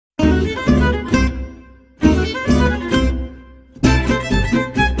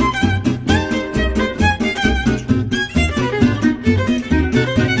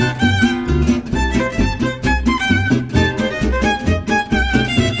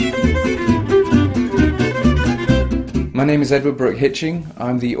My name is Edward Brooke-Hitching.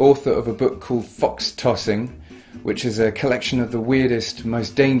 I'm the author of a book called Fox Tossing, which is a collection of the weirdest,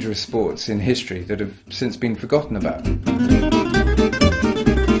 most dangerous sports in history that have since been forgotten about.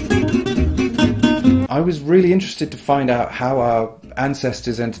 I was really interested to find out how our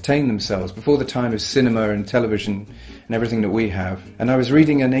ancestors entertained themselves before the time of cinema and television and everything that we have. And I was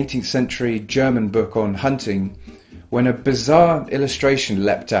reading an 18th century German book on hunting when a bizarre illustration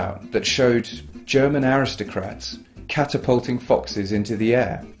leapt out that showed German aristocrats catapulting foxes into the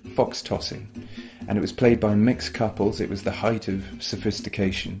air, fox tossing. And it was played by mixed couples. It was the height of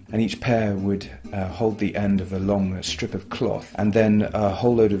sophistication. And each pair would hold the end of a long strip of cloth. And then a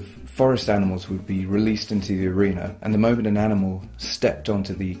whole load of forest animals would be released into the arena. And the moment an animal stepped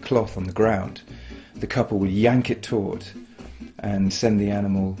onto the cloth on the ground, the couple would yank it taut and send the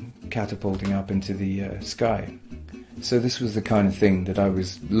animal catapulting up into the sky. So this was the kind of thing that I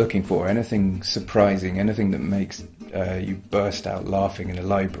was looking for. Anything surprising, anything that makes you burst out laughing in a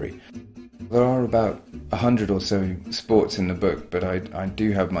library. There are about 100 or so sports in the book, but I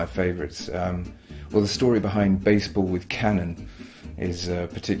do have my favourites. Well, the story behind baseball with cannon is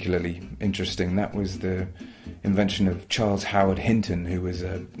particularly interesting. That was the invention of Charles Howard Hinton, who was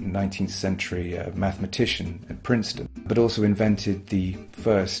a 19th century mathematician at Princeton, but also invented the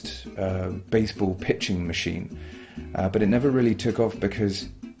first baseball pitching machine. But it never really took off because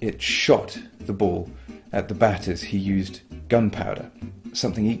it shot the ball at the batters. He used gunpowder.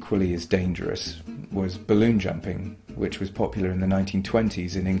 Something equally as dangerous was balloon jumping, which was popular in the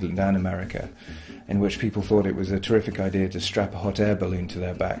 1920s in England and America, in which people thought it was a terrific idea to strap a hot air balloon to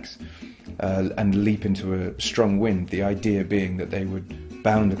their backs and leap into a strong wind, the idea being that they would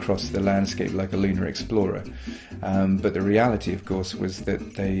bound across the landscape like a lunar explorer. But the reality, of course, was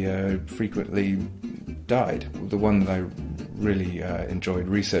that they frequently died. The one that I really enjoyed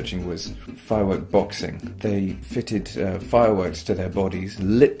researching was firework boxing. They fitted fireworks to their bodies,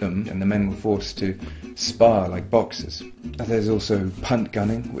 lit them, and the men were forced to spar like boxers. There's also punt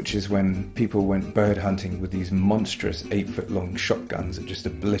gunning, which is when people went bird hunting with these monstrous 8-foot-long shotguns that just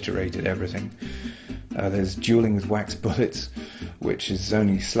obliterated everything. There's dueling with wax bullets, which is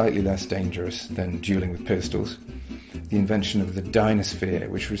only slightly less dangerous than dueling with pistols. The invention of the Dinosphere,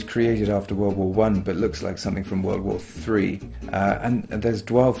 which was created after World War I but looks like something from World War III. And there's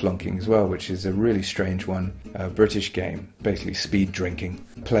dwarflunking as well, which is a really strange one, a British game, basically speed drinking.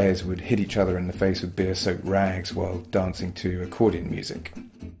 Players would hit each other in the face with beer-soaked rags while dancing to accordion music.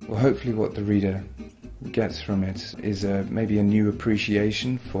 Well, hopefully what the reader gets from it is maybe a new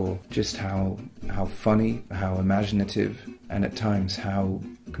appreciation for just how funny, how imaginative, and at times how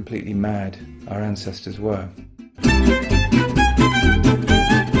completely mad our ancestors were.